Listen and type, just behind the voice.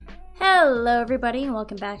Hello, everybody, and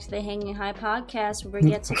welcome back to the Hanging High podcast, where we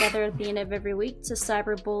get together at the end of every week to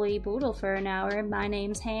cyberbully Boodle for an hour. My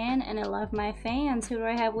name's Han, and I love my fans. Who do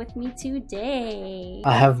I have with me today?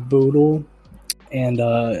 I have Boodle, and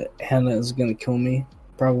Hannah is gonna kill me,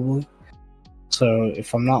 probably. So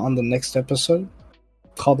if I'm not on the next episode,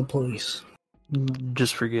 call the police.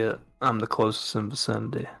 Just forget, I'm the closest in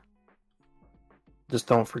vicinity. Just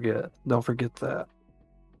don't forget. Don't forget that.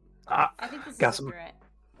 I think this got is some correct.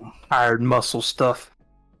 tired muscle stuff.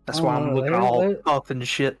 That's why I'm looking all up and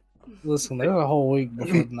shit. Listen, there's a whole week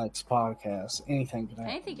before the next podcast. Anything can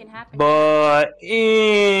happen. Anything can happen. But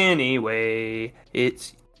anyway,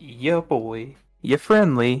 it's your boy, your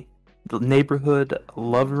friendly, the neighborhood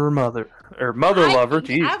lover lover.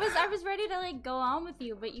 Geez. I was ready to go on with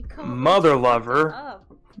you, but you come Mother lover.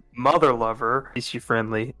 It's your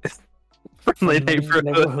friendly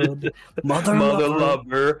neighborhood Mother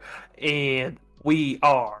lover, and we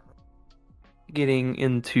are getting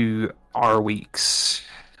into our weeks.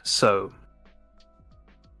 So,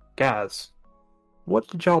 guys, what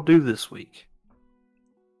did y'all do this week?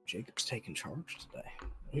 Jacob's taking charge today.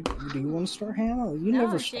 Do you want to start, Hannah? You no,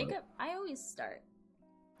 never start. Jacob, I always start.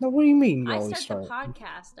 No, what do you mean? You I always start the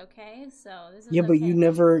podcast, okay? So this is yeah, but okay. you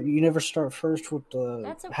never start first with the.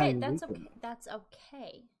 That's okay. That's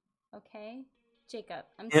okay. Okay, Jacob.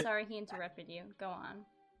 I'm sorry he interrupted you. Go on.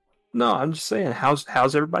 No, I'm just saying.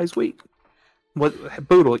 How's everybody's week? What,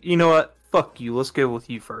 Boodle? You know what? Fuck you. Let's go with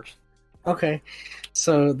you first. Okay,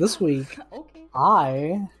 so this week, Okay.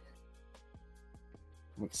 I'm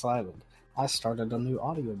excited. I started a new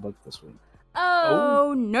audiobook this week.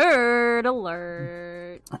 Oh, nerd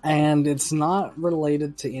alert. And it's not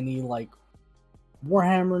related to any,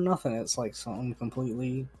 Warhammer, nothing. It's, something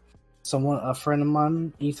completely... a friend of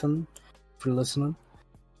mine, Ethan, if you're listening,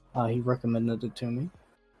 he recommended it to me.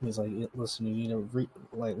 He's like, listen, you need to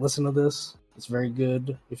listen to this. It's very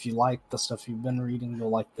good. If you like the stuff you've been reading, you'll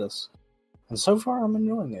like this. And so far, I'm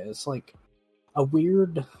enjoying it. It's like a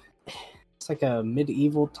weird... It's like a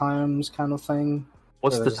medieval times kind of thing.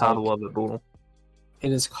 What's the title of it, Boodle?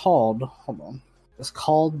 It is called... Hold on. It's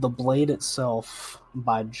called The Blade Itself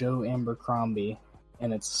by Joe Abercrombie.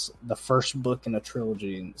 And it's the first book in a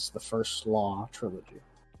trilogy. And it's the first Law trilogy.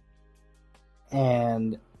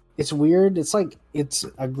 And it's weird. It's a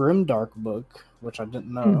grimdark book, which I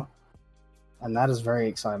didn't know. And that is very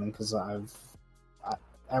exciting because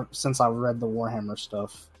since I've read the Warhammer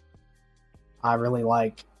stuff, I really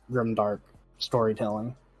like grimdark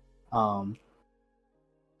storytelling. And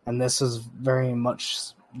this is very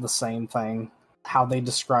much the same thing. How they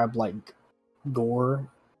describe gore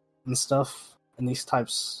and stuff in these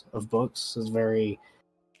types of books is very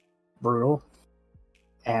brutal.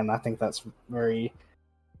 And I think that's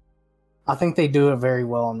I think they do it very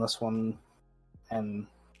well in this one. And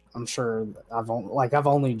I'm sure I've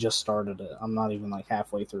only just started it. I'm not even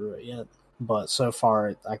halfway through it yet. But so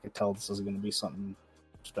far, I could tell this is going to be something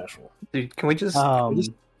special. Dude, can we just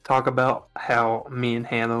talk about how me and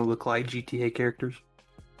Hannah look like GTA characters?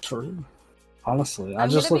 True. Honestly, I'm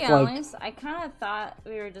gonna be honest, I kind of thought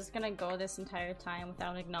we were just going to go this entire time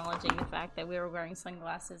without acknowledging the fact that we were wearing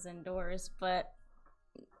sunglasses indoors, but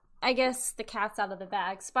I guess the cat's out of the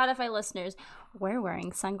bag. Spotify listeners, we're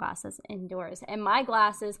wearing sunglasses indoors, and my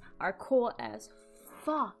glasses are cool as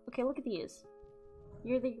fuck. Okay, look at these.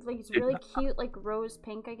 You're these really cute, rose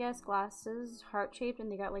pink, I guess, glasses, heart-shaped,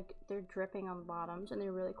 and they got, they're dripping on the bottoms, and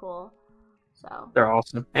they're really cool. So they're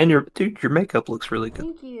awesome. And your makeup looks really good.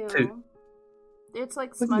 Thank you. Too. It's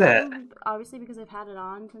smudging, obviously, because I've had it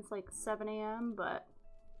on since 7 a.m., but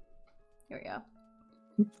here we go.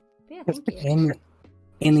 But yeah, thank you.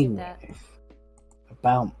 Anyway,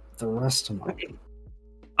 about the rest of my...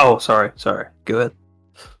 Oh, sorry. Go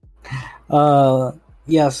ahead.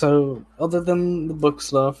 Yeah, so other than the book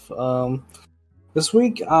stuff, this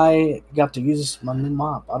week I got to use my new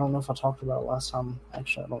mop. I don't know if I talked about it last time.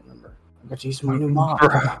 Actually, I don't remember. I got to use my new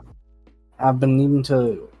mop. I've been needing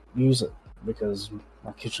to use it because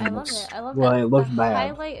my kitchen looks... I love it looks the bad. The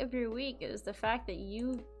highlight of your week is the fact that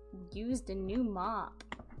you used a new mop.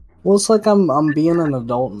 Well, it's I'm being an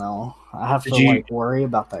adult now. I have to worry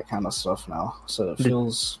about that kind of stuff now. So it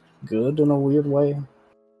feels good in a weird way.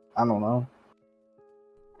 I don't know.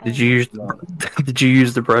 Did you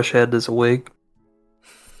use the brush head as a wig?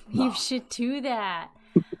 No. You should do that.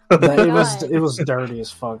 It was dirty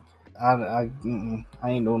as fuck. I ain't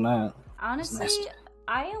doing that. Honestly,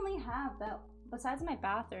 I only have that. Besides my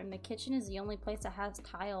bathroom, the kitchen is the only place that has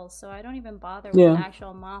tiles, so I don't even bother with an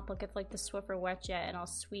actual mop. I'll get the Swiffer wet jet, and I'll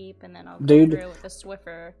sweep, and then I'll go through with the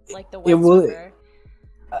Swiffer, the wet Swiffer.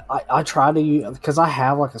 I try to use, because I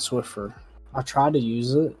have a Swiffer. I try to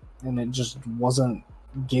use it, and it just wasn't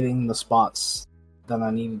getting the spots that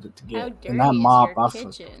I needed it to get. How dirty And that is mop, your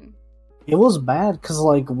kitchen? it was bad because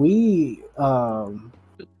like we tried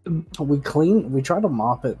to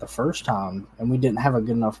mop it the first time, and we didn't have a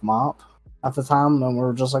good enough mop at the time, and we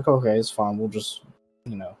were just like, okay, it's fine. We'll just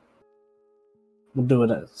we'll do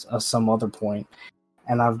it at some other point.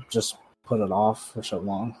 And I've just put it off for so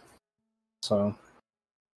long. So,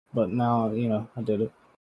 but now I did it.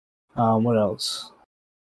 What else?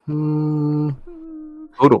 Me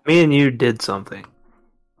and you did something.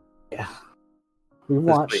 Yeah. We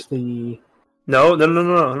watched the... No.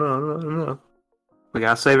 We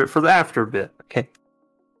gotta save it for the after bit. Okay.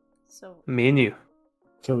 So me and you.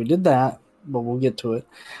 Okay, we did that, but we'll get to it.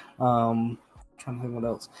 Trying to think what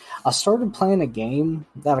else. I started playing a game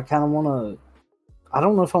that I kind of want to... I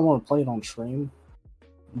don't know if I want to play it on stream,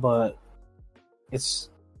 but it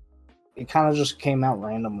kind of just came out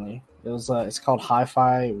randomly. It was it's called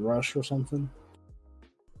Hi-Fi Rush or something.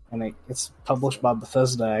 And it's published by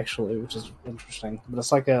Bethesda, actually, which is interesting. But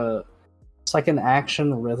it's like an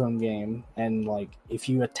action rhythm game, and like if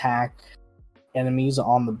you attack enemies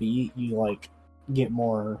on the beat, you like get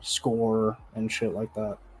more score and shit like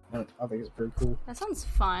that. And I think it's pretty cool. that sounds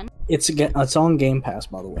fun. It's on Game Pass,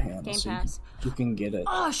 by the way, Hannah. Game so Pass. You can get it.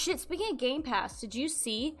 Oh shit! Speaking of Game Pass, did you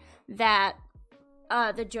see that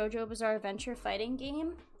the JoJo Bizarre Adventure fighting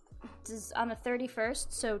game is on the 31st?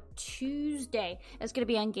 So Tuesday, it's gonna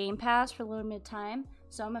be on Game Pass for a limited time.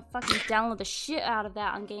 So I'm gonna fucking download the shit out of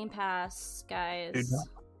that on Game Pass, guys.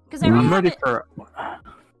 Because I already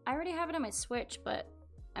have it on my Switch, but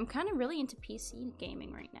I'm kind of really into PC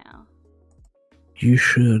gaming right now. You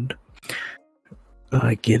should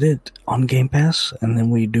get it on Game Pass, and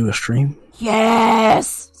then we do a stream.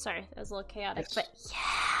 Yes! Sorry, that was a little chaotic, but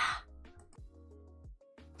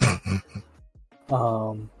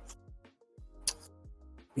yeah!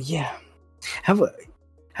 Yeah.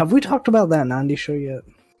 Have we talked about that 90's show yet?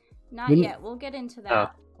 Not yet. We'll get into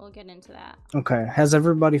that. We'll get into that. Okay. Has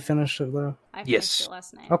everybody finished it, though? I finished it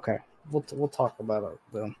last night. Okay. We'll talk about it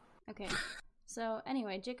then. Okay. So,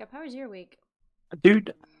 anyway, Jacob, how was your week?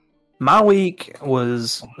 Dude, my week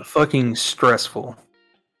was fucking stressful.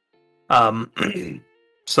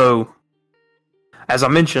 So, as I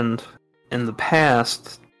mentioned in the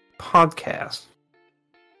past podcast,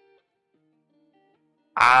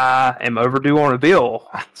 I am overdue on a bill.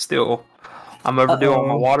 Still, I'm overdue on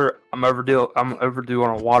my water. I'm overdue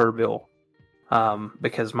on a water bill.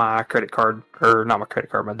 Because my credit card, or not my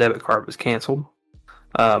credit card, my debit card was canceled.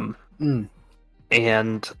 And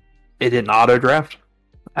it didn't auto draft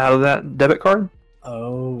out of that debit card.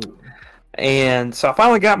 Oh. And so I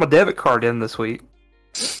finally got my debit card in this week.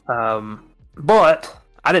 But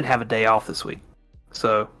I didn't have a day off this week.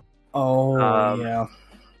 So. Yeah.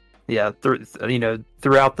 Yeah,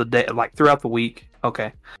 throughout the day, like throughout the week.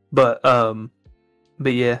 Okay. But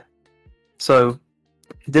yeah. So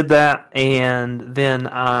did that, and then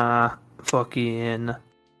I fucking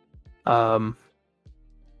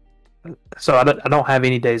so I don't have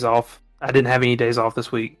any days off. I didn't have any days off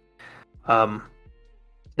this week.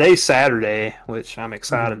 Today's Saturday, which I'm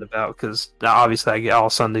excited about because obviously I get all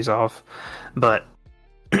Sundays off. But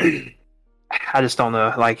I just don't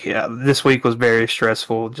know. Like, this week was very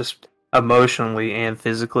stressful, just emotionally and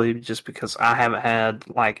physically, just because I haven't had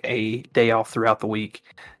like a day off throughout the week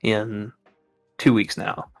in 2 weeks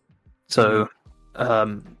now. So,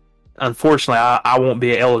 unfortunately, I won't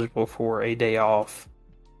be eligible for a day off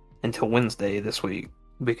until Wednesday this week,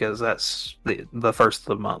 because that's the first of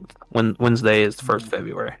the month. When Wednesday is the 1st of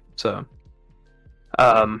February. So,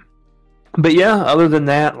 but yeah, other than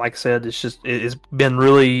that, like I said, it's been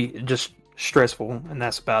really just stressful, and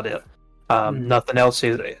that's about it. Nothing else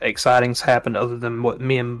exciting's happened other than what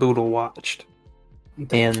me and Boodle watched.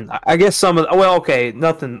 And I guess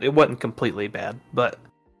nothing. It wasn't completely bad, but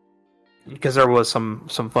because there was some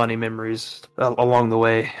funny memories along the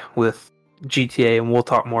way with GTA, and we'll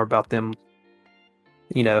talk more about them,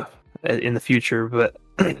 in the future. But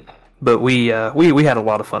we had a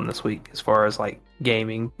lot of fun this week as far as like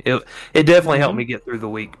gaming. It definitely helped me get through the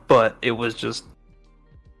week, but it was just,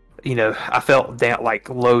 I felt that like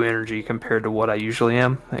low energy compared to what I usually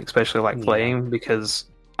am, especially like playing, because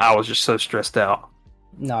I was just so stressed out.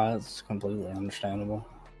 No, that's completely understandable.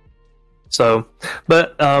 So,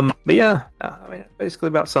 but yeah, I mean, it basically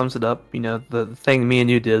about sums it up. The thing me and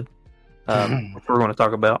you did, which we're going to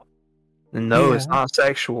talk about. And no, it's not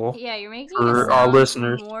sexual. Yeah, you're making for it our sound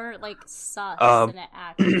listeners more like sus than it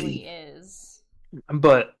actually is.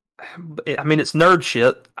 But I mean, it's nerd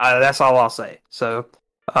shit. That's all I'll say. So,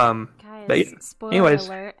 guys, spoiler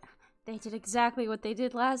alert: they did exactly what they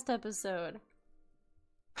did last episode.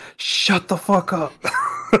 Shut the fuck up.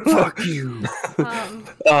 Fuck you.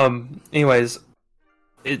 Anyways,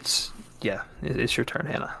 it's your turn,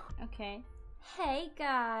 Hannah. Okay. Hey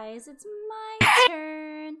guys, it's my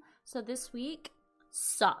turn. So this week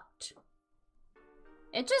sucked.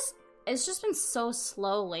 It's just been so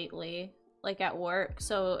slow lately, like at work.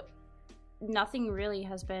 So nothing really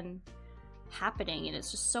has been happening, and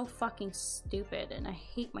it's just so fucking stupid, and I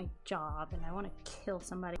hate my job and I want to kill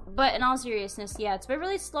somebody. But in all seriousness, yeah, it's been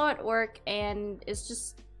really slow at work, and it's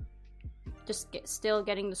just still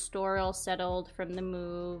getting the store all settled from the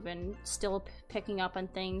move, and still picking up on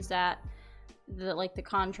things that the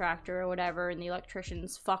contractor or whatever and the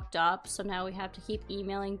electricians fucked up. So now we have to keep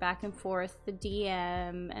emailing back and forth the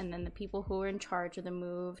DM and then the people who are in charge of the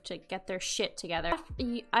move to get their shit together.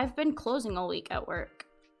 I've been closing all week at work.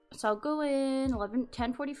 So I'll go in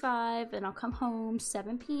 10:45 and I'll come home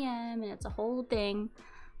 7 p.m. and it's a whole thing.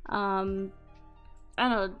 I don't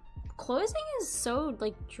know. Closing is so,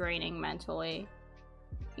 draining mentally.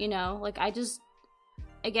 You know?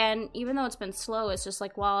 Again, even though it's been slow, it's just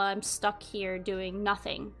while I'm stuck here doing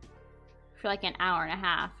nothing for an hour and a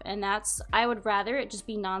half. And I would rather it just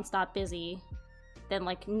be nonstop busy than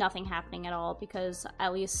nothing happening at all, because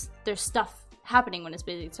at least there's stuff happening when it's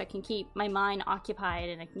busy, so I can keep my mind occupied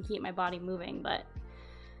and I can keep my body moving. But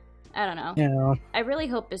I don't know. Yeah. I really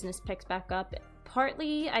hope business picks back up.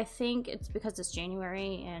 Partly, I think it's because it's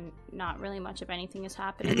January and not really much of anything is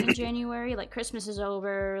happening in January. Christmas is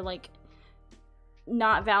over,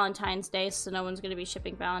 not Valentine's Day, so no one's going to be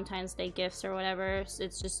shipping Valentine's Day gifts or whatever.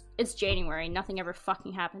 It's January. Nothing ever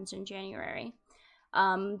fucking happens in January.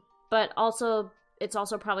 But also, it's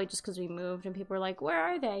also probably just because we moved and people are like, where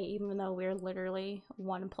are they? Even though we're literally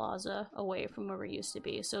one plaza away from where we used to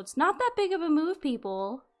be. So it's not that big of a move,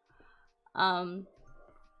 people.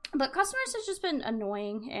 But customers have just been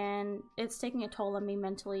annoying, and it's taking a toll on me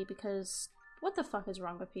mentally, because what the fuck is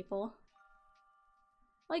wrong with people?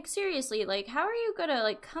 Seriously, how are you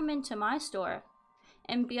gonna, come into my store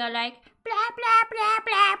and be like, blah, blah, blah,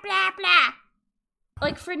 blah, blah,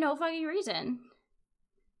 blah? For no fucking reason.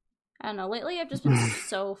 I don't know, lately I've just been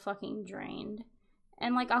so fucking drained.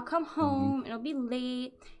 And, I'll come home, and it'll be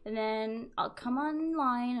late, and then I'll come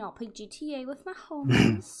online, and I'll play GTA with my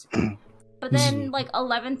homies. But then,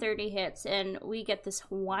 11:30 hits, and we get this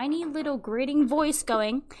whiny little grating voice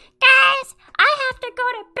going, guys, I have to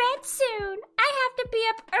go to bed soon. I have to be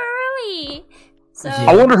up early. So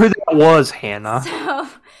I wonder who that was, Hannah. So,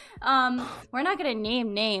 we're not gonna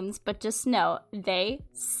name names, but just know they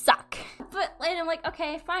suck. But and I'm like,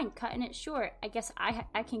 okay, fine, cutting it short. I guess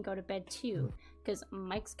I can go to bed too, because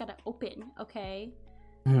Mike's gotta open, okay?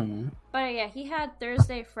 Mm-hmm. But yeah, he had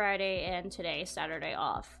Thursday, Friday, and today, Saturday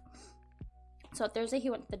off. So Thursday he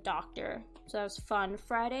went to the doctor, so that was fun.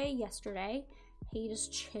 Friday, yesterday, he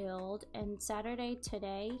just chilled, and Saturday,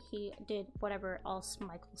 today, he did whatever else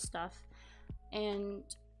Michael stuff. And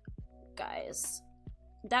guys,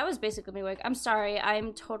 that was basically my week. I'm sorry,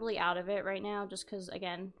 I'm totally out of it right now, just because,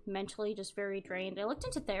 again, mentally just very drained. I looked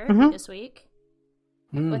into therapy this week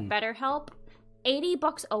with BetterHelp.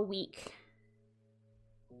 $80 a week.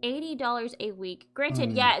 $80 a week.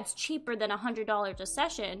 Granted, yeah, it's cheaper than $100 a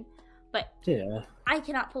session, but yeah, I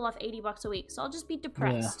cannot pull off $80 a week, so I'll just be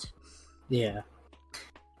depressed. Yeah,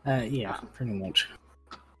 pretty much.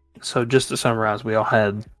 So just to summarize, we all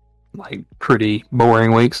had pretty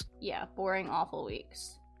boring weeks. Yeah, boring, awful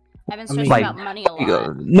weeks. I've been stressing about money a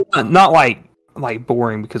lot. Not like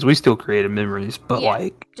boring, because we still created memories, but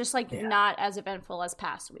just not as eventful as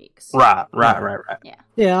past weeks. Right.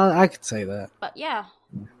 Yeah, I could say that. But yeah,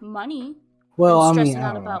 money. Well, I'm I stressing mean,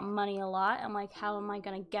 out about money a lot. I'm like, how am I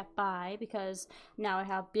gonna get by? Because now I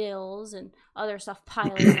have bills and other stuff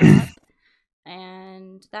piling up,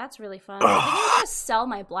 and that's really fun. I think I'm gonna sell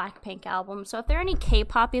my Blackpink album. So if there are any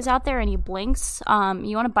K-poppies out there, any Blinks,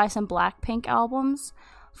 you want to buy some Blackpink albums,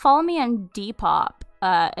 follow me on Depop.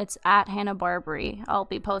 It's at Hannah Barbary. I'll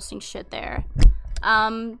be posting shit there.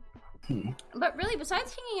 But really,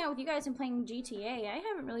 besides hanging out with you guys and playing GTA, I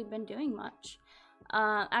haven't really been doing much.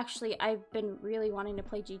 Actually, I've been really wanting to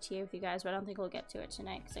play GTA with you guys, but I don't think we'll get to it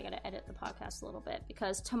tonight because I gotta edit the podcast a little bit.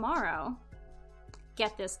 Because tomorrow,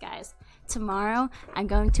 get this, guys. Tomorrow, I'm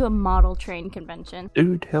going to a model train convention.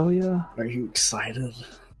 Dude, hell yeah. Are you excited?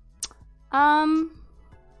 I'm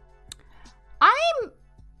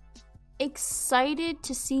excited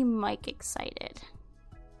to see Mike excited.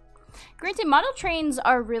 Granted, model trains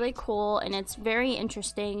are really cool, and it's very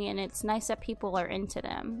interesting, and it's nice that people are into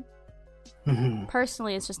them.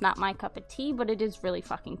 Personally, it's just not my cup of tea, but it is really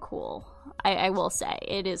fucking cool. I will say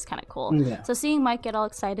it is kind of cool. Yeah. So seeing Mike get all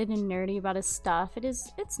excited and nerdy about his stuff,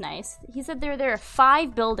 it's nice. He said there are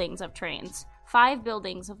 5 buildings of trains, 5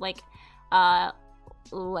 buildings of like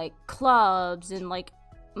clubs and like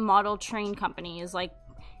model train companies. Like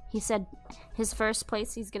he said, his first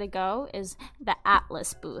place he's gonna go is the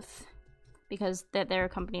Atlas booth, because they're a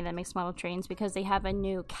company that makes model trains, because they have a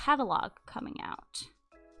new catalog coming out.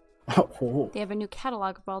 Oh. They have a new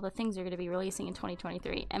catalog of all the things they're going to be releasing in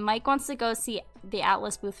 2023. And Mike wants to go see the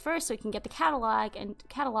Atlas booth first so he can get the catalog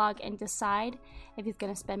and decide if he's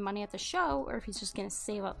going to spend money at the show or if he's just going to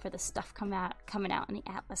save up for the stuff coming out in the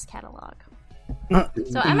Atlas catalog.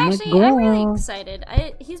 So I'm really excited.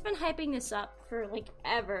 He's been hyping this up for like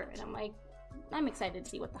ever, and I'm excited to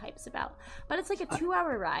see what the hype's about. But it's like a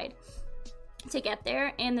 2-hour ride to get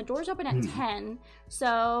there, and the doors open at 10,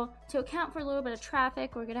 so to account for a little bit of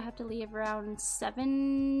traffic, we're gonna have to leave around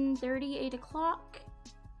 7:30, 8 o'clock.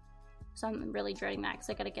 So I'm really dreading that,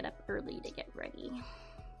 because I gotta get up early to get ready.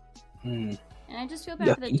 And I just feel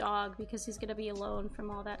bad for the dog, because he's gonna be alone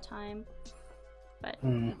from all that time, but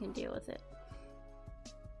we can deal with it.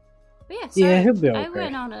 But yeah, he'll be okay. I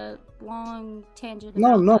went on a long tangent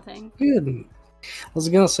about nothing. Good. I was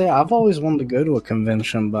gonna say, I've always wanted to go to a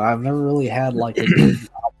convention, but I've never really had like a good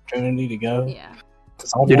opportunity to go. Yeah.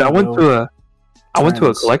 Dude, I went to a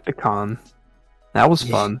Collecticon. That was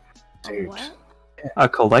fun. Dude. What? A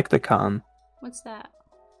Collecticon. What's that?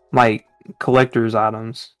 Like collector's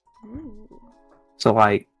items. Ooh. So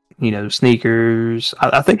like, sneakers.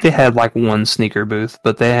 I think they had like one sneaker booth,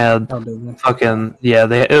 but they had fucking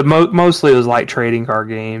mostly it was like trading card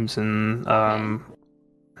games and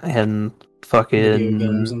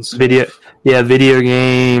fucking video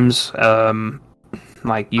games.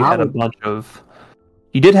 Like you had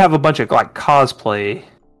you did have a bunch of like cosplay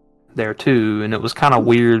there too, and it was kind of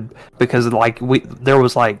weird because like there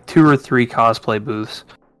was like 2 or 3 cosplay booths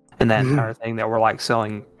in that entire thing that were like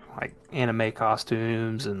selling like anime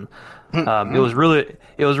costumes, and it was really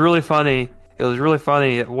funny. It was really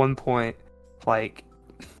funny at one point, like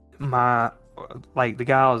the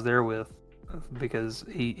guy I was there with, because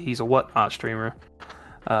he's a Whatnot streamer.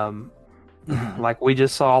 Like we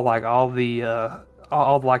just saw like all the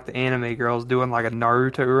anime girls doing like a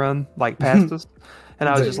Naruto run like past us, and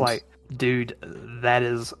I was just like, dude, that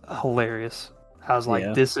is hilarious. I was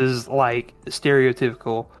like, this is like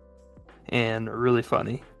stereotypical and really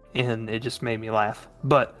funny, and it just made me laugh.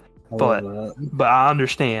 But I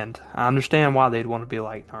understand why they'd want to be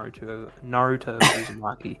like Naruto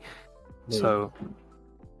Uzumaki. So.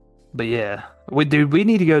 But yeah, we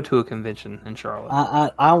need to go to a convention in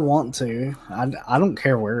Charlotte. I want to. I don't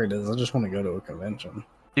care where it is. I just want to go to a convention.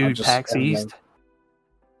 Dude, PAX East.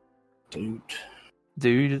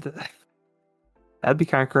 Dude, that'd be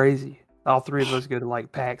kind of crazy. All 3 of us go to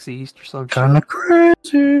like PAX East or something. Kind of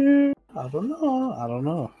crazy. I don't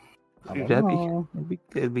know. Dude,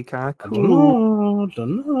 it'd be kind of cool. I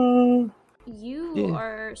don't know. You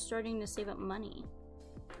are starting to save up money.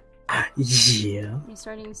 Yeah. You're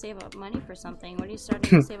starting to save up money for something. What are you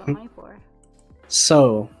starting to save up money for?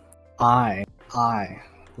 So, the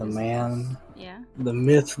man, the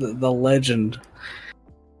myth, the legend,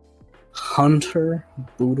 Hunter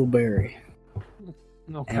Boodleberry.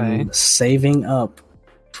 Okay. And saving up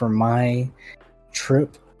for my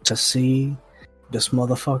trip to see this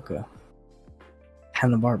motherfucker,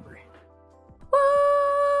 Hanna-Barbera.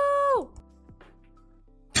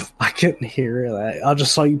 I couldn't hear that. I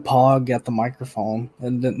just saw you pog at the microphone,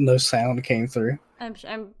 and no sound came through. I'm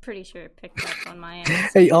pretty sure it picked up on my end.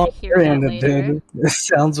 Hey, on your end it did. It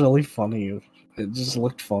sounds really funny. It just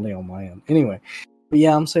looked funny on my end. Anyway, but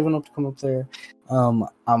yeah, I'm saving up to come up there.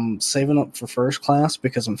 I'm saving up for first class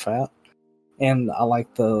because I'm fat, and I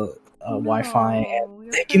like the Wi-Fi,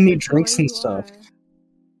 and they give me drinks and stuff.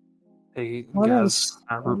 Hey guys,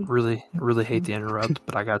 I really hate to interrupt,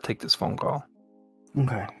 but I gotta take this phone call.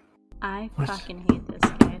 Okay. I fucking hate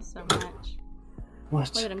this guy so much.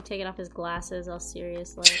 What? Look at him taking off his glasses, all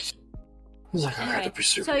serious like. He's like, anyway,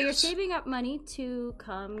 so you're saving up money to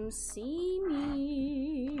come see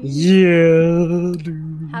me. Yeah,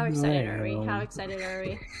 dude. How excited are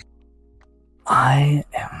we? I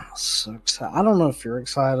am so excited. I don't know if you're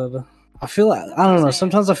excited. I feel like, I don't know,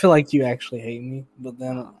 sometimes I feel like you actually hate me, but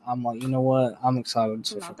then I'm like, you know what? I'm excited.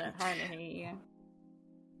 It's not that hard to hate you.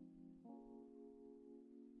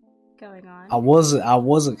 Going on. I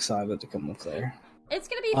was excited to come up there. It's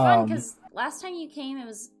gonna be fun because last time you came, it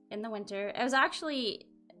was in the winter. It was actually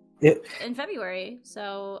in February.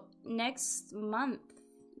 So next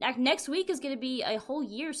week is gonna be a whole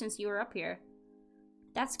year since you were up here.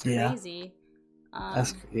 That's Yeah. crazy.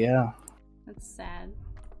 That's That's sad.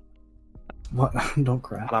 What? Don't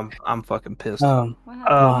cry. I'm fucking pissed. What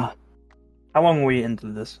happened? How long are we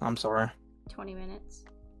into this? I'm sorry. 20 minutes.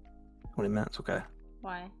 20 minutes. Okay.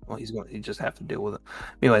 Why? Well, he just have to deal with it.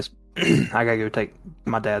 Anyways, I gotta go take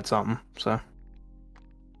my dad something. So,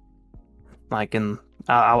 like, and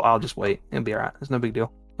I'll just wait. It'll be alright. It's no big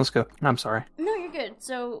deal. Let's go. I'm sorry. No, you're good.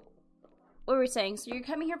 So, what were we saying? So you're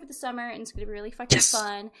coming here for the summer, and it's gonna be really fucking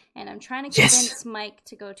fun. And I'm trying to convince Mike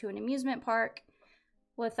to go to an amusement park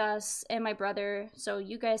with us and my brother, so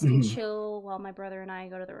you guys can chill while my brother and I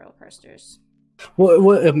go to the roller coasters.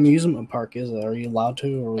 What amusement park is it? Are you allowed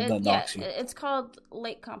to, or would that dox you? It's called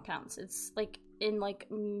Lake Compounds. It's like in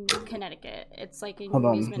Connecticut. It's like an Hold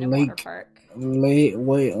on, amusement and water park. Wait,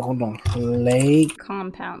 hold on. Lake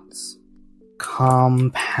Compounds.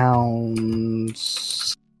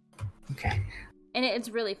 Okay. And it's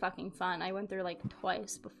really fucking fun. I went there like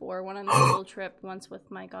twice before. One on the school trip, once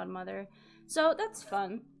with my godmother. So that's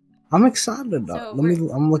fun. I'm excited about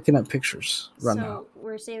it. I'm looking at pictures right now. So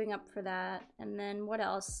we're saving up for that. And then what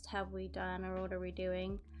else have we done, or what are we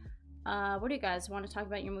doing? What do you guys want to talk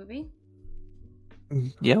about your movie?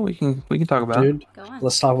 Yeah, we can talk about it. Go on.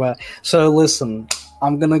 Let's talk about it. So listen,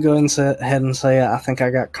 I'm gonna go ahead and say I think I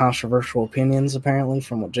got controversial opinions apparently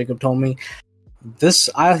from what Jacob told me.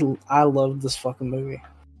 I love this fucking movie.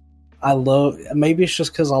 Maybe it's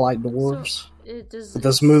just because I like dwarves. So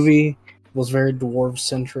this movie was very dwarf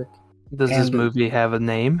centric. Does this movie have a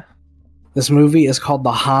name? This movie is called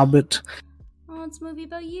The Hobbit. Oh, it's a movie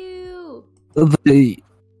about you. The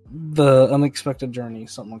Unexpected Journey,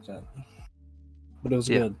 something like that. But it was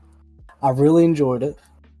good. I really enjoyed it.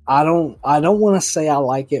 I don't want to say I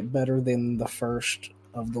like it better than the first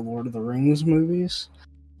of the Lord of the Rings movies.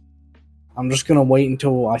 I'm just gonna wait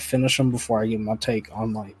until I finish them before I give my take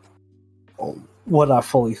on what I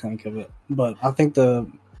fully think of it. But I think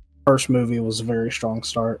the first movie was a very strong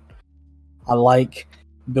start. I like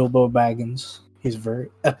Bilbo Baggins. He's very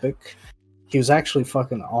epic. He was actually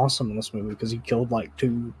fucking awesome in this movie because he killed like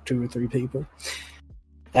two or three people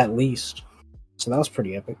at least. So that was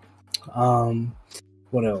pretty epic.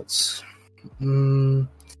 What else?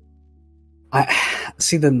 I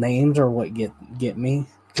see the names are what get me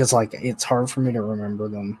because like it's hard for me to remember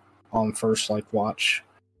them on first like watch.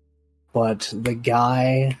 But the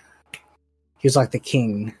guy, he's like the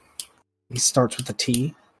king. He starts with a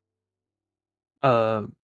T. What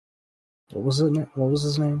was it? What was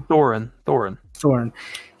his name? Thorin.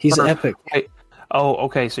 He's epic. Wait. Oh,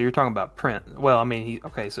 okay. So you're talking about Prince. Well, I mean,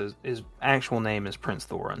 so his actual name is Prince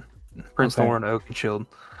Thorin. Thorin Oakenshield.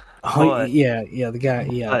 Oh, yeah, the guy.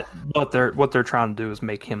 Yeah. But what they're trying to do is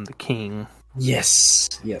make him the king. Yes.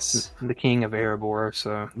 The king of Erebor.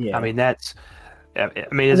 So yeah. I mean, it's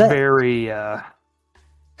very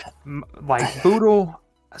like Boodle.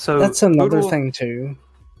 So that's another thing too.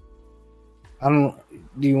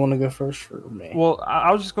 Do you want to go first or me? Well,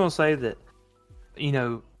 I was just going to say that,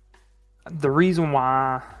 the reason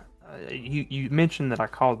why you mentioned that I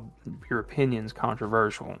called your opinions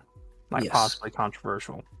controversial, possibly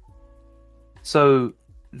controversial. So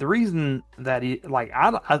the reason that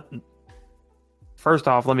I first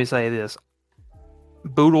off, let me say this: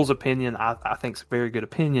 Boodle's opinion, I think, is a very good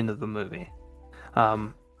opinion of the movie.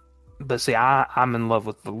 But see, I'm in love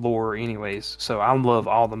with the lore, anyways. So I love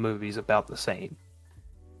all the movies about the same.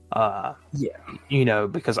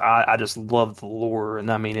 Because I just love the lore,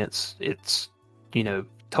 and I mean it's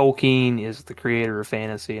Tolkien is the creator of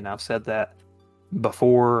fantasy, and I've said that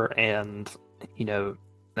before, and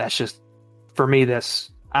that's just for me.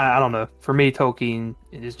 That's I don't know. For me, Tolkien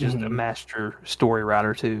is just a master story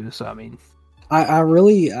writer too. So I mean, I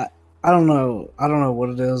don't know what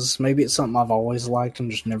it is. Maybe it's something I've always liked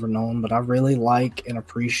and just never known, but I really like and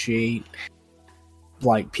appreciate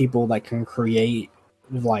like people that can create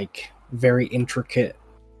like very intricate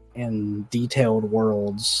and detailed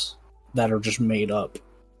worlds that are just made up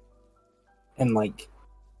and like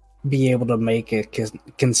be able to make a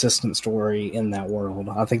consistent story in that world.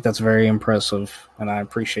 I think that's very impressive, and I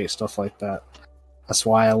appreciate stuff like that. That's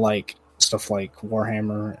why I like stuff like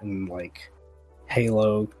Warhammer and like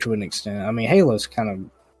Halo to an extent. I mean, Halo's kind of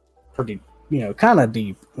pretty, kind of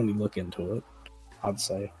deep when you look into it, I'd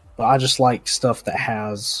say. But I just like stuff that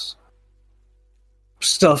has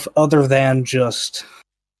stuff other than just,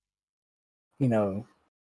 the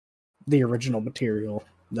original material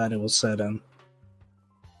that it was set in.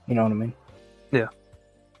 You know what I mean? Yeah.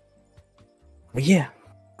 But yeah,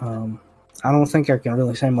 I don't think I can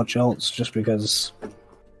really say much else just because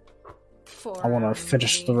I want to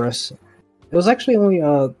finish the rest. It was actually only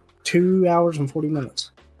 2 hours and 40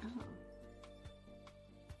 minutes.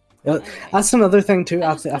 That's another thing too.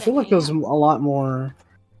 I just feel like it was a couldn't lot more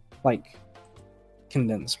like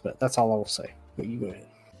condensed, but that's all I will say. But you go ahead.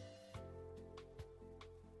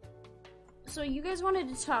 So you guys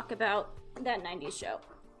wanted to talk about that 90s show.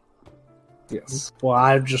 Yes. Well,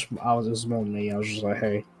 it was more me. I was just like,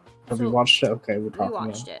 hey, have you watched it? Okay, we're talking. We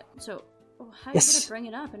watched it. So how are you gonna bring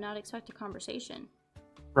it up and not expect a conversation?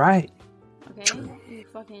 Right. Okay, True. you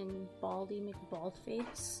fucking baldy McBald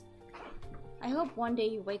face. I hope one day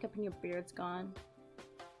you wake up and your beard's gone.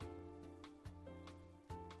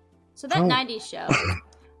 So that 90s show,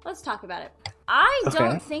 let's talk about it. I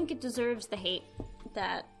don't think it deserves the hate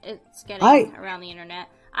that it's getting around the internet.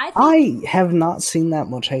 I have not seen that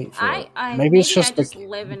much hate for it. Maybe it's just I just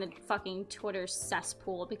live in a fucking Twitter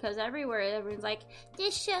cesspool because everywhere everyone's like,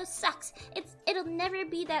 this show sucks. It'll never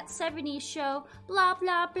be that 70s show. Blah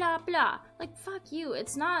blah blah blah. Like fuck you.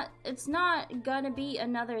 It's not gonna be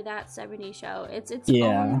another that 70s show. It's its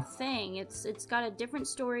own thing. It's got a different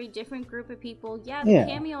story, different group of people. Yeah, the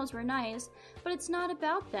cameos were nice, but it's not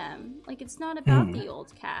about them. Like it's not about the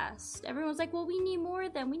old cast. Everyone's like, well, we need more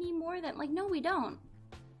of them. We need more of them. Like no, we don't.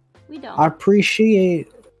 We don't. I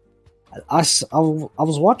appreciate. I was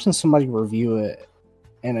watching somebody review it,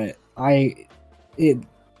 and it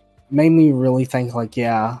made me really think. Like,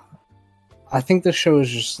 yeah, I think the show is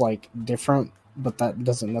just like different, but that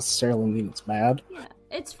doesn't necessarily mean it's bad. Yeah,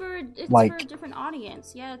 it's for a different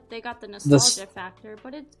audience. Yeah, they got the nostalgia factor,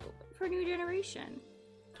 but it's for a new generation.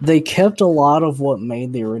 They kept a lot of what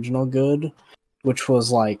made the original good, which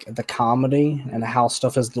was like the comedy and how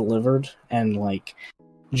stuff is delivered, and like.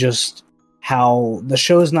 Just how the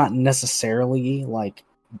show is not necessarily like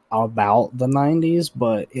about the 90s,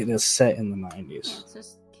 but it is set in the 90s. Yeah, it's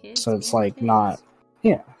just kids. So it's like kids. Not,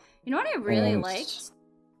 yeah. You know what I really liked?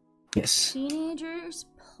 Yes. Teenagers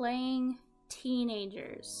playing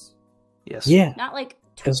teenagers. Yes. Yeah. Not like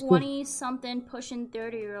 20-something pushing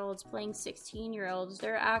 30-year-olds playing 16-year-olds.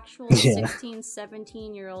 They're actual 16,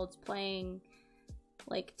 17-year-olds playing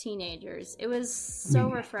like teenagers. It was so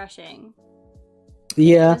refreshing.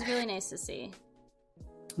 Yeah, it was really nice to see.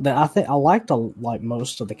 I think I liked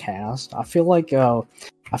most of the cast. I feel like I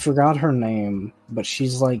forgot her name, but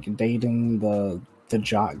she's like dating the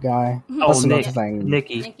jock guy. That's another thing.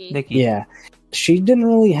 Nikki. Yeah, she didn't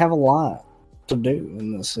really have a lot to do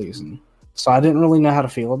in this season, so I didn't really know how to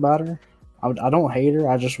feel about her. I don't hate her.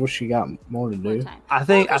 I just wish she got more to do. I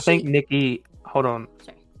think Nikki. Hold on.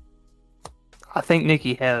 Sorry. I think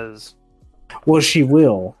Nikki has. Well, she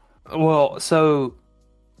will. Well, so.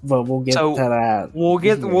 But we'll get to that. We'll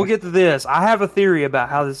get to this. I have a theory about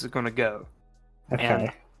how this is going to go. Okay.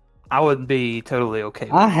 And I would be totally okay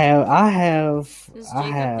with I have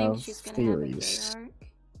theories.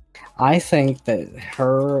 I think that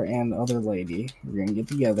her and other lady are going to get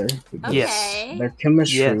together. Yes. Their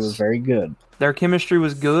chemistry was very good. Their chemistry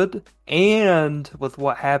was good, and with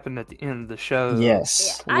what happened at the end of the show,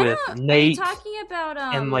 yes, with Nate are you talking about,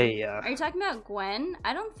 and Leia. Are you talking about Gwen?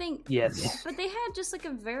 I don't think. Yes, but they had just like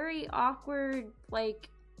a very awkward like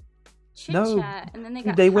chit chat, and then they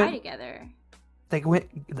got high together.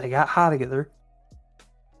 They got high together,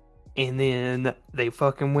 and then they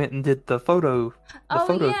fucking went and did the photo.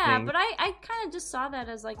 Thing. But I kind of just saw that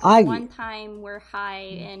as like one time we're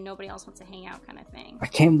high and nobody else wants to hang out kind of thing. I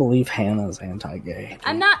can't believe Hannah's anti-gay.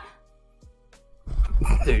 I'm not.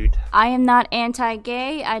 Dude. I am not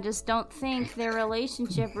anti-gay. I just don't think their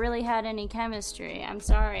relationship really had any chemistry. I'm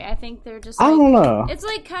sorry. I think they're just. I don't know. It's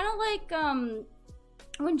like kind of like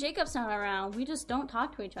when Jacob's not around, we just don't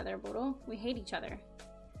talk to each other, Boodle. We hate each other.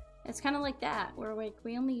 It's kind of like that, where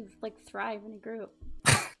we only like thrive in a group.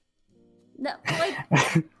 No,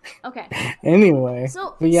 like okay. Anyway,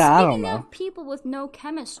 so yeah, I don't know. Of people with no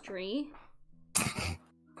chemistry.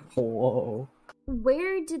 Whoa.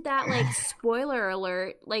 Where did that like spoiler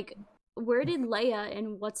alert? Like, where did Leia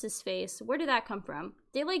and what's his face? Where did that come from?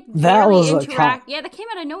 They like barely interact. Yeah, that came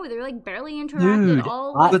out of nowhere. They were like barely interacted. Dude,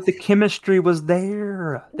 but the chemistry was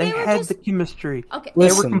there. They had the chemistry. Okay,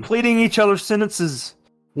 they were completing each other's sentences.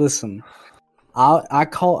 Listen, I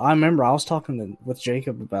remember I was talking with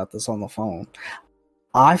Jacob about this on the phone.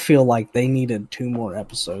 I feel like they needed 2 more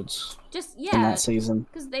episodes. In that season,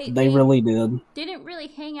 because they really did. Didn't really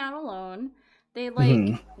hang out alone. They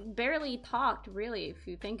like barely talked, really, if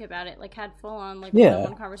you think about it. Like had full on like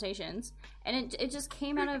one-on-one conversations, and it just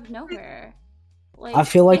came out of nowhere. Like I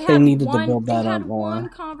feel like they needed to build that up more. One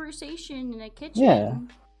conversation in a kitchen.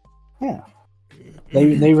 Yeah.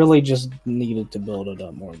 They really just needed to build it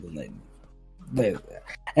up more than they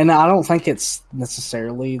and I don't think it's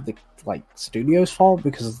necessarily the studio's fault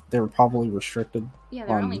because they were probably restricted there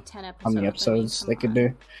are only 10 episodes on the episodes they could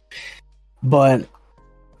do. But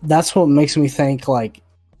that's what makes me think, like,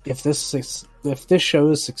 if this show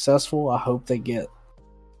is successful, I hope they get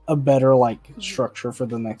a better, like, structure for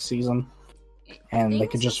the next season. And they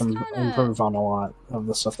could just improve on a lot of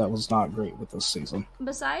the stuff that was not great with this season.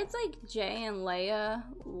 Besides, like, Jay and Leia,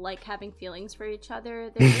 like, having feelings for each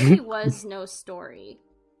other, there really was no story.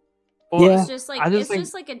 Well, yeah. It's just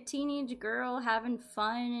like a teenage girl having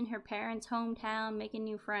fun in her parents' hometown, making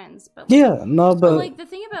new friends. But like the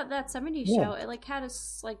thing about that 70s show, it like had a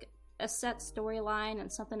set storyline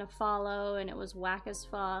and something to follow, and it was whack as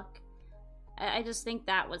fuck. I just think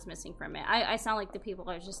that was missing from it. I sound like the people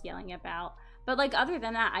I was just yelling about. But, like, other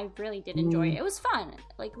than that, I really did enjoy it. It was fun.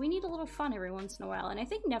 Like, we need a little fun every once in a while. And I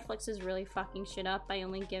think Netflix is really fucking shit up by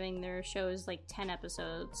only giving their shows, like, 10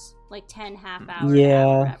 episodes. Like, 10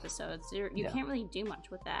 half-hour episodes. You can't really do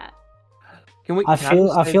much with that.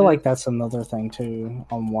 I feel like that's another thing, too,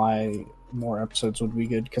 on why more episodes would be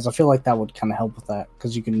good. Because I feel like that would kind of help with that.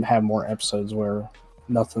 Because you can have more episodes where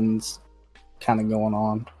nothing's kind of going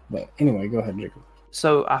on. But anyway, go ahead, Jacob.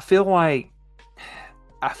 So, I feel like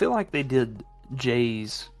they did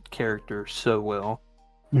Jay's character so well,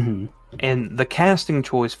 and the casting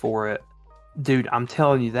choice for it, dude, I'm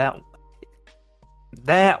telling you,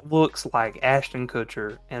 that looks like Ashton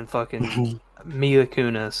Kutcher and fucking Mila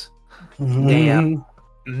Kunis, damn,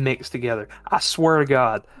 mixed together. I swear to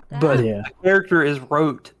God. But the character is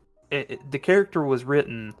the character was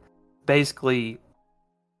written basically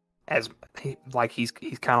as like he's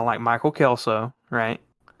kind of like Michael Kelso, right?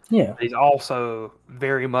 Yeah. He's also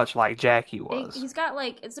very much like Jackie was. He's got,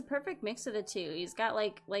 like, it's a perfect mix of the two. He's got,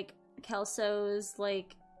 like Kelso's,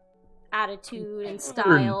 like, attitude and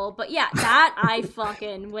style. But, yeah, that I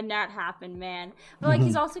fucking, when that happened, man. But, like,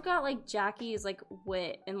 he's also got, like, Jackie's, like,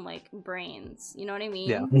 wit and, like, brains. You know what I mean?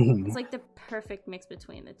 Yeah. It's, like, the perfect mix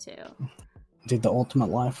between the two. Did the ultimate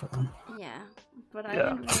life for him. Yeah. But I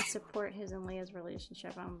didn't really support his and Leia's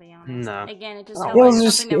relationship, I'm gonna be honest. No. Again, it just felt like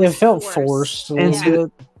something that was felt forced.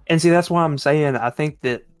 And see, that's why I'm saying I think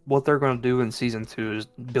that what they're going to do in season 2 is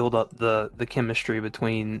build up the chemistry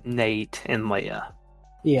between Nate and Leia.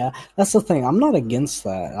 Yeah, that's the thing. I'm not against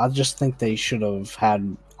that. I just think they should have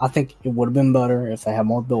had... I think it would have been better if they had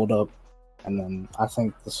more build-up. And then I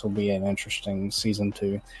think this will be an interesting season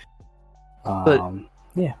 2. But,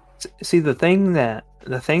 yeah. See, the thing that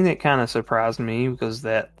kind of surprised me was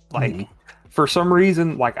that, like, for some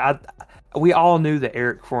reason, like, we all knew that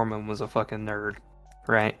Eric Foreman was a fucking nerd,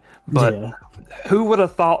 right? But who would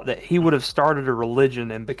have thought that he would have started a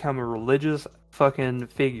religion and become a religious fucking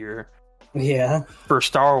figure? Yeah. For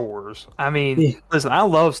Star Wars. I mean, listen, I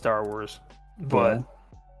love Star Wars, but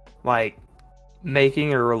like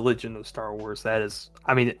making a religion of Star Wars, that is,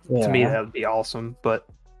 I mean, to me that would be awesome. But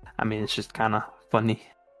I mean, it's just kind of funny.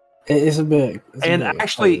 It's a bit.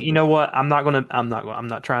 Actually, you know what? I'm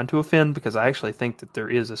not trying to offend, because I actually think that there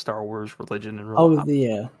is a Star Wars religion in real life. Oh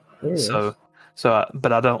yeah. There is.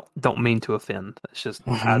 But I don't mean to offend. It's just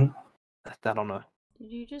I don't know.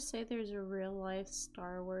 Did you just say there's a real life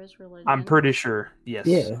Star Wars religion? I'm pretty sure. Yes.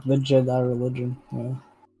 Yeah, the Jedi religion. Yeah.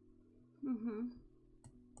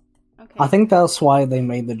 Okay. I think that's why they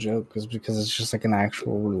made the joke, is because it's just like an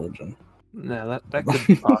actual religion. No, that could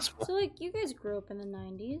be possible. So, like, you guys grew up in the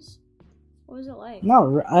 90s. What was it like?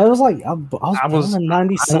 No, I was like, I was born in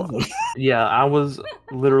 97. Yeah, I was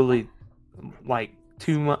literally like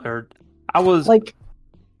 2 months, or I was 4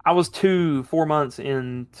 months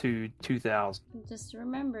into 2000. Just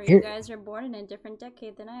remember, you guys were born in a different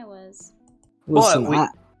decade than I was. Listen,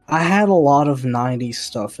 I had a lot of 90s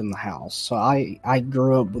stuff in the house, so I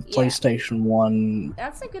grew up with PlayStation 1.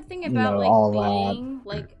 That's the good thing about being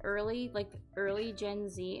early Gen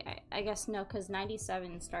Z. I guess no, because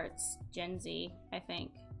 97 starts Gen Z, I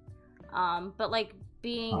think. But like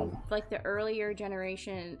being like the earlier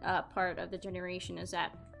generation part of the generation is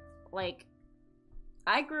that like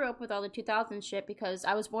I grew up with all the 2000 shit because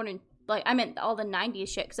I was born in all the 90s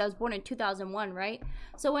shit because I was born in 2001, right?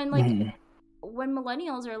 So when when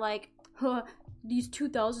millennials are like, huh, these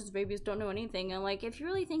 2000s babies don't know anything, and like if you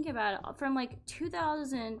really think about it, from like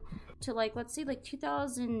 2000 to like let's say like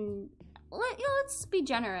 2000, let's be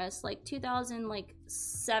generous, like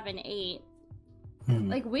 2007, 8,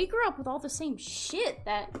 like we grew up with all the same shit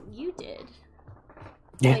that you did.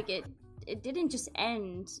 Like it didn't just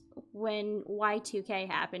end when Y2K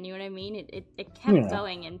happened, you know what I mean? It kept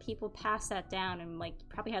going, and people passed that down, and like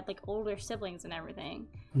probably had like older siblings and everything.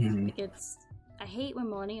 Like I hate when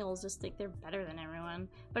millennials just think they're better than everyone,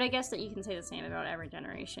 but I guess that you can say the same about every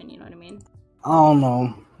generation, you know what I mean? I don't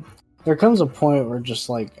know. There comes a point where just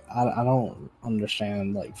like I don't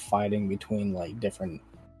understand like fighting between like different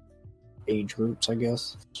age groups, I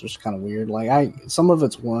guess. It's just kind of weird. Like, some of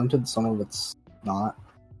it's warranted, some of it's not.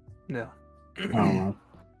 Yeah. I don't know.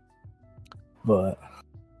 But,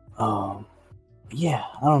 yeah,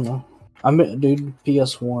 I don't know. Dude,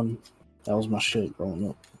 PS1, that was my shit growing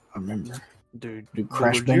up. I remember. Dude,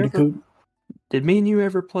 Crash Bandicoot. Did me and you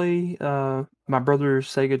ever play my brother's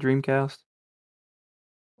Sega Dreamcast?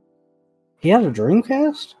 He had a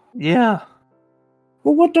Dreamcast? Yeah.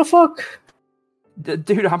 Well, what the fuck?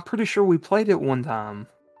 Dude, I'm pretty sure we played it one time.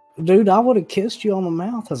 Dude, I would have kissed you on the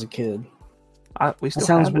mouth as a kid. We still that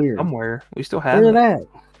sounds have it weird. Somewhere. We still have Where it. that?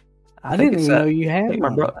 I didn't even know you had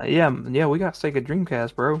one. Yeah, we got Sega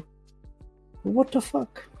Dreamcast, bro. What the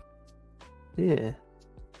fuck? Yeah.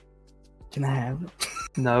 Can I have it?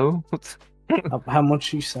 No. How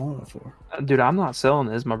much are you selling it for? Dude, I'm not selling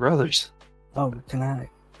it. It's my brother's. Oh, can I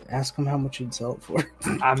ask him how much he'd sell it for?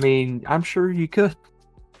 I mean, I'm sure you could.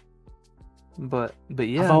 But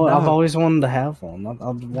yeah, I've always wanted to have one.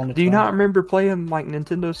 I've wanted. Do you not remember playing like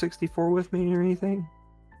Nintendo 64 with me or anything?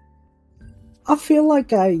 I feel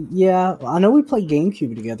like I know we played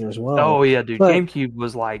GameCube together as well. Oh yeah, dude, GameCube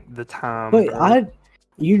was like the time. But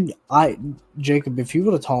Jacob, if you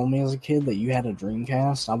would have told me as a kid that you had a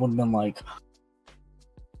Dreamcast, I would have been like,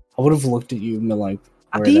 I would have looked at you and been like,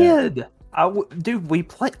 I did. Dude, we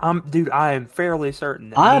played. Dude, I am fairly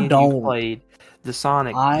certain that you played the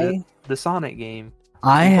Sonic. The Sonic game.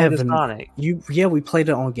 I haven't. Sonic. We played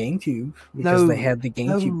it on GameCube because they had the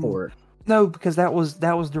GameCube port. No, because that was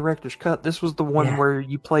Director's Cut. This was the one where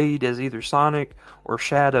you played as either Sonic or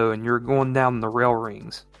Shadow, and you're going down the rail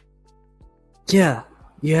rings. Yeah,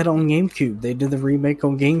 you had it on GameCube. They did the remake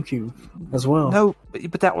on GameCube as well. No,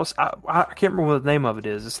 but that was I can't remember what the name of it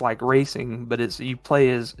is. It's like racing, but you play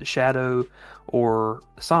as Shadow or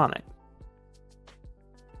Sonic.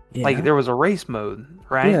 Yeah. Like there was a race mode,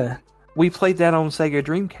 right? Yeah. We played that on Sega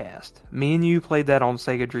Dreamcast. Me and you played that on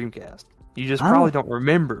Sega Dreamcast. You just probably don't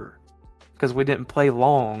remember because we didn't play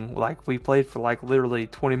long. Like we played for like literally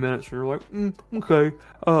 20 minutes. And you're like, okay,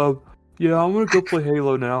 yeah, I'm gonna go play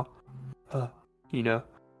Halo now. You know,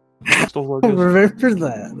 stuff like I don't remember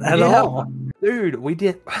that at all, dude. We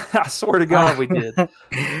did. I swear to God, we did.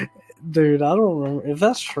 Dude, I don't remember. If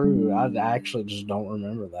that's true, I actually just don't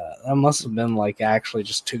remember that. That must have been like actually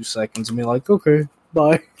just 2 seconds and be like, okay,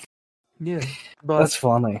 bye. Yeah, that's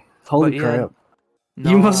funny. Holy crap!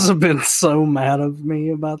 No. You must have been so mad at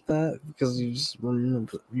me about that because you just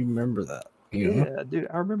remember that. You know? Yeah, dude,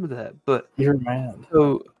 I remember that. But you're mad.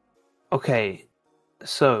 So, okay,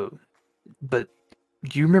 but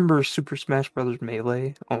do you remember Super Smash Brothers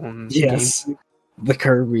Melee on? Yes, the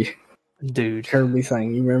Kirby. Dude, Kirby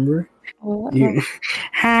thing, you remember?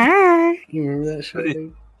 Hi, you remember that shit?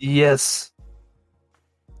 Dude? Yes,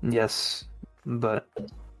 but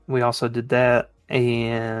we also did that,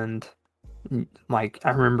 and like I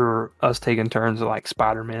remember us taking turns at like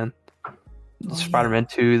Spider-Man, Spider-Man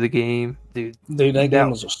 2, the game, dude. That game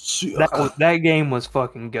was that game was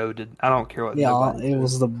fucking goated. I don't care what. Yeah, it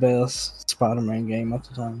was the best Spider-Man game at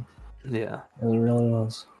the time. Yeah, it really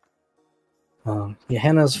was.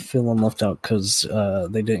 Hannah's feeling left out because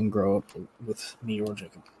they didn't grow up with me or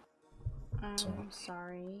Jacob. I'm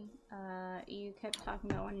sorry. You kept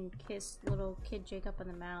talking about wanting to kiss little kid Jacob in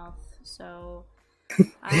the mouth, so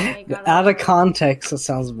I got out of context. It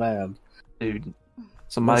sounds bad, dude.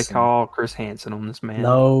 Somebody call Chris Hansen on this man.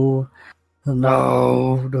 No. All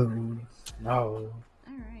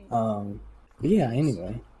right. Yeah.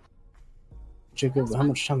 Anyway, Jacob, how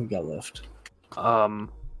much time we got left?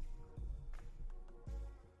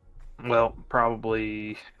 Well,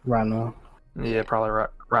 probably right now. Yeah, probably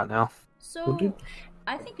right now. So,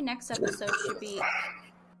 I think next episode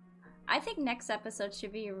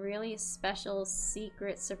should be a really special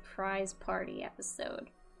secret surprise party episode,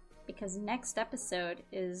 because next episode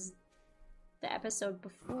is the episode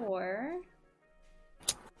before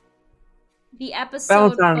the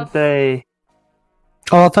episode Valentine's Day.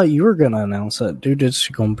 Oh, I thought you were gonna announce that, dude. It's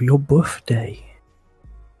gonna be your birthday.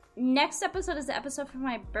 Next episode is the episode for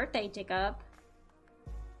my birthday, Jacob.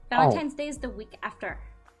 Valentine's Day is the week after.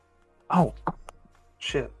 Oh,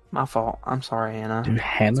 shit. My fault. I'm sorry, Hannah. Dude,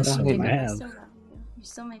 Hannah's so mad. I still love you. You're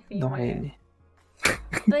still my favorite. Don't hate me.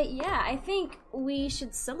 But yeah, I think we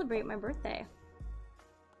should celebrate my birthday.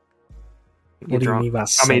 What do you mean by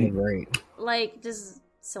celebrate? Like, just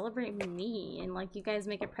celebrate me and like you guys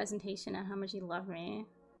make a presentation of how much you love me.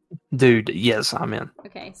 Dude, yes, I'm in.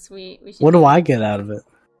 Okay, sweet. What do I get out of it?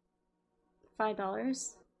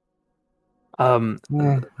 $5.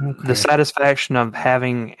 The satisfaction of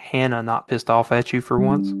having Hannah not pissed off at you for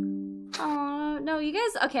once. Aw, no, you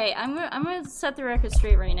guys. Okay, I'm gonna set the record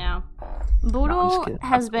straight right now. Boodle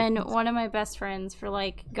has been one of my best friends for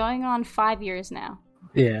like going on 5 years now.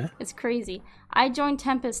 Yeah. It's crazy. I joined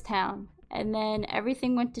Tempest Town, and then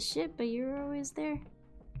everything went to shit, but you were always there.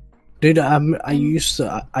 Dude, I used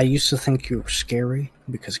to think you were scary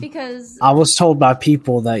because I was told by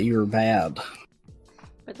people that you were bad.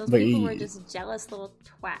 But those people were just jealous little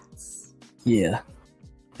twats. Yeah.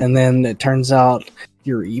 And then it turns out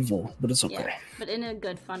you're evil, but it's okay. Yeah, but in a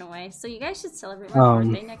good, fun way. So you guys should celebrate my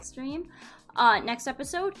birthday next stream. Next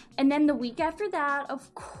episode. And then the week after that,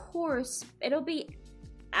 of course, it'll be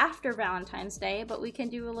after Valentine's Day, but we can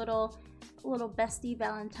do a little bestie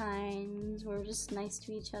Valentine's. We're just nice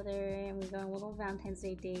to each other, and we go on a little Valentine's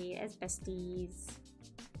Day date as besties.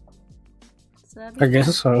 So I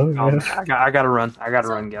guess so. Yeah. I gotta run. I gotta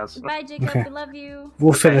run, guys. Bye, Jacob. Okay. We love you.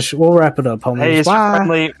 We'll finish. We'll wrap it up, homies. Hey, it's Bye.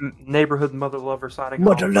 friendly neighborhood mother lover signing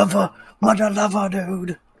Mother off. lover,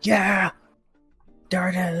 dude. Yeah. There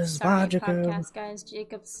it is. Sorry, Bye, Jacob. podcast guys.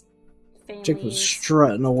 Jacob's family Jacob's is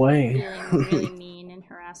strutting away. feeling really mean and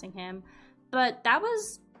harassing him. But that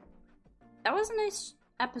was a nice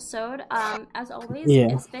episode. As always,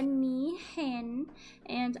 It's been me, Hen,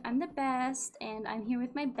 and I'm the best, and I'm here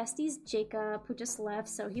with my besties, Jacob, who just left,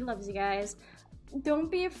 so he loves you guys.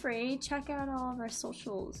 Don't be afraid. Check out all of our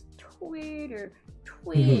socials. Twitter,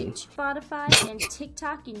 Twitch, Spotify, and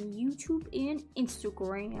TikTok, and YouTube, and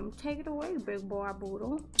Instagram. Take it away, big boy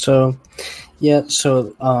Boodle. So,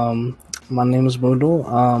 my name is Boodle.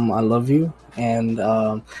 I love you, and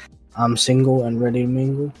I'm single and ready to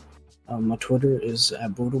mingle. My Twitter is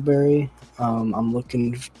 @Boodleberry. I'm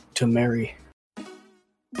looking to marry